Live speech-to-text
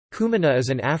Kumina is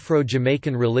an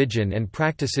Afro-Jamaican religion and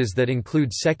practices that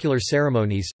include secular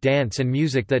ceremonies, dance and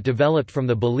music that developed from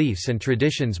the beliefs and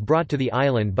traditions brought to the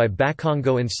island by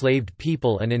Bakongo enslaved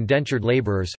people and indentured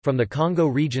laborers, from the Congo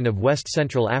region of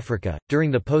West-Central Africa, during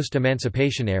the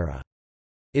post-emancipation era.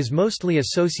 Is mostly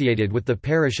associated with the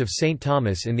parish of St.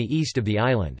 Thomas in the east of the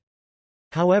island.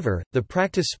 However, the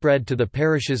practice spread to the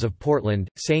parishes of Portland,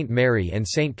 St. Mary and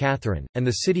St. Catherine, and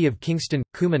the city of Kingston.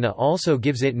 Kumina also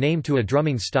gives it name to a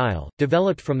drumming style,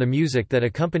 developed from the music that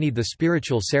accompanied the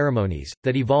spiritual ceremonies,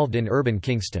 that evolved in urban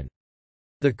Kingston.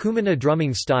 The Kumina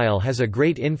drumming style has a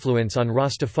great influence on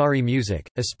Rastafari music,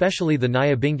 especially the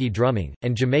Nyabingi drumming,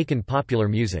 and Jamaican popular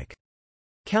music.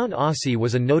 Count Ossie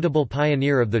was a notable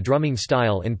pioneer of the drumming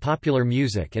style in popular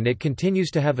music, and it continues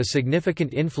to have a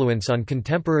significant influence on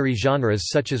contemporary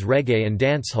genres such as reggae and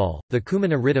dancehall. The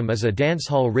Kumina rhythm is a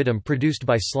dancehall rhythm produced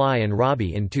by Sly and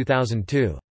Robbie in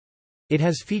 2002. It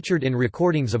has featured in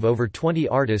recordings of over 20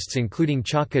 artists including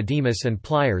Chaka Demus and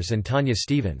Pliers and Tanya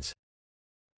Stevens.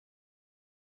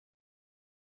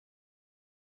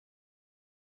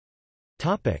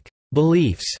 Topic: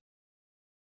 Beliefs.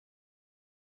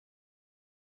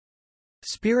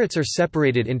 Spirits are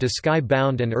separated into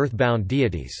sky-bound and earth-bound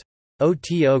deities.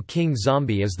 Oto King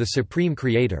Zombie is the supreme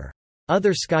creator.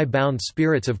 Other sky-bound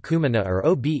spirits of Kumina are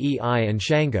Obei and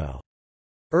Shango.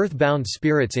 Earth-bound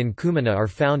spirits in Kumina are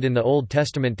found in the Old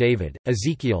Testament: David,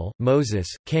 Ezekiel, Moses,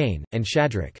 Cain, and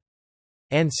Shadrach.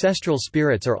 Ancestral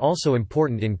spirits are also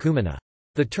important in Kumina.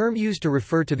 The term used to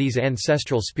refer to these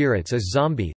ancestral spirits is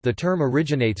zombie. The term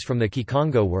originates from the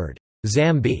Kikongo word,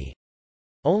 Zambi.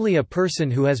 Only a person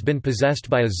who has been possessed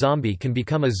by a zombie can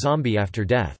become a zombie after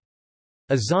death.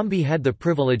 A zombie had the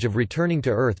privilege of returning to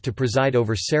Earth to preside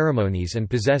over ceremonies and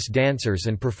possess dancers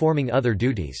and performing other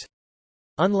duties.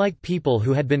 Unlike people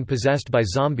who had been possessed by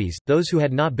zombies, those who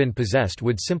had not been possessed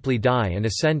would simply die and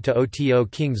ascend to Oto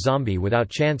King Zombie without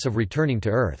chance of returning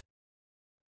to Earth.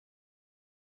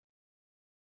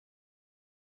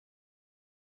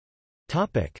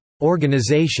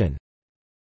 Organization.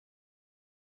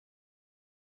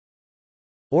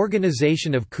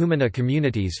 Organization of Kumina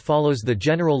communities follows the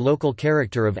general local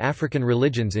character of African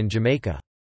religions in Jamaica.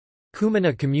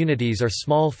 Kumina communities are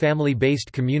small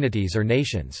family-based communities or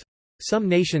nations. Some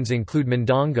nations include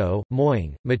Mandongo,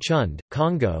 Moing, Machund,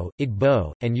 Congo,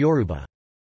 Igbo, and Yoruba.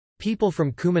 People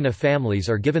from Kumina families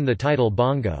are given the title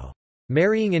Bongo.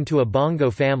 Marrying into a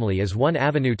Bongo family is one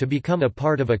avenue to become a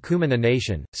part of a Kumina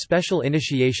nation, special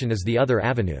initiation is the other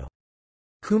avenue.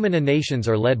 Kumina nations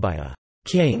are led by a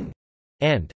king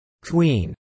and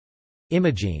queen.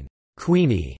 Imogene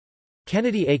Queenie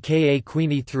Kennedy aka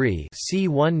Queenie III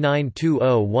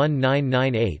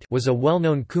C19201998 was a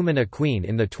well-known Kumina queen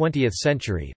in the 20th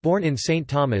century. Born in St.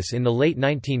 Thomas in the late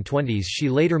 1920s, she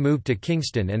later moved to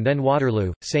Kingston and then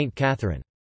Waterloo, St. Catherine.